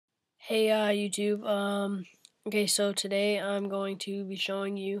Hey YouTube, okay, so today I'm going to be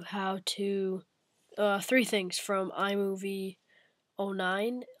showing you how to, three things from iMovie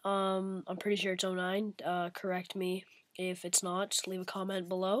 '09. I'm pretty sure it's '09, correct me if it's not, just leave a comment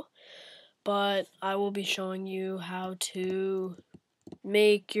below. But I will be showing you how to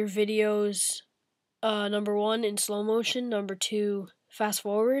make your videos, number 1 in slow motion, number 2 fast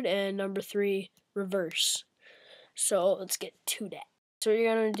forward, and number 3 reverse. So let's get to that. So what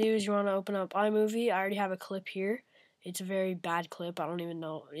you're gonna do is you want to open up iMovie. I already have a clip here. It's a very bad clip. I don't even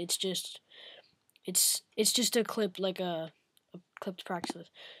know. It's just a clip, like a clip to practice with.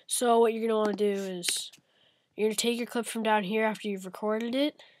 So what you're gonna want to do is you're gonna take your clip from down here after you've recorded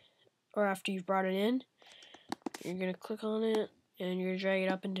it or after you've brought it in. You're gonna click on it and you're gonna drag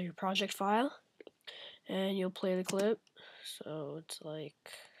it up into your project file, and you'll play the clip. So it's like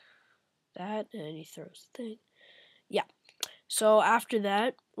that, and he throws the thing. Yeah. So after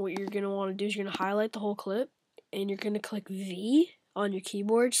that, what you're going to want to do is you're going to highlight the whole clip, and you're going to click V on your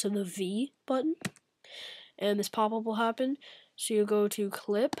keyboard, so the V button, and this pop-up will happen. So you'll go to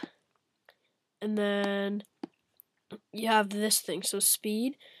clip, and then you have this thing, so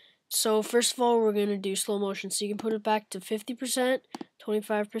speed. So first of all, we're going to do slow motion, so you can put it back to 50%,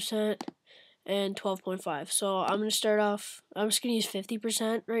 25%, and 12.5. So I'm going to start off, I'm just going to use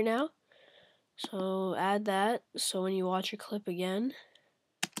 50% right now. So add that, so when you watch your clip again,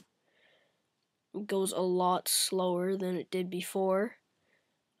 it goes a lot slower than it did before.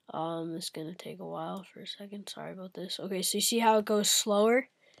 It's gonna take a while for a second, sorry about this. Okay, so you see how it goes slower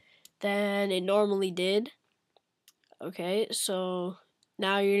than it normally did? Okay, so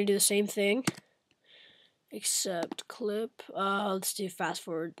now you're gonna do the same thing, except clip, let's do fast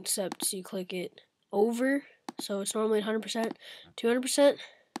forward, except you click it over, so it's normally 100%, 200%.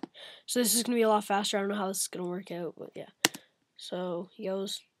 So this is gonna be a lot faster. I don't know how this is gonna work out, but yeah. So he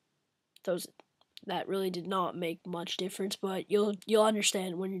goes, throws it. That really did not make much difference, but you'll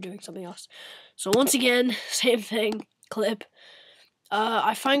understand when you're doing something else. So once again, same thing, clip.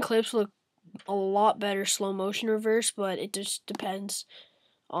 I find clips look a lot better slow motion reverse, but it just depends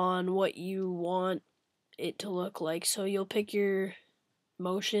on what you want it to look like. So you'll pick your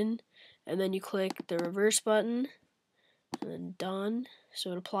motion, and then you click the reverse button, and then done.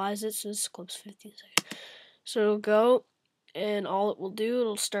 So it applies it, so this clip's 15 seconds. So it'll go, and all it will do,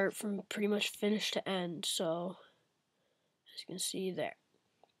 it'll start from pretty much finish to end. So as you can see there.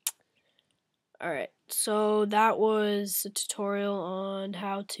 Alright, so that was a tutorial on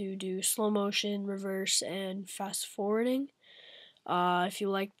how to do slow motion, reverse, and fast forwarding. If you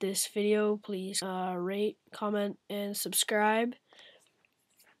liked this video, please rate, comment, and subscribe.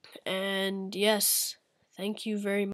 And yes, thank you very much.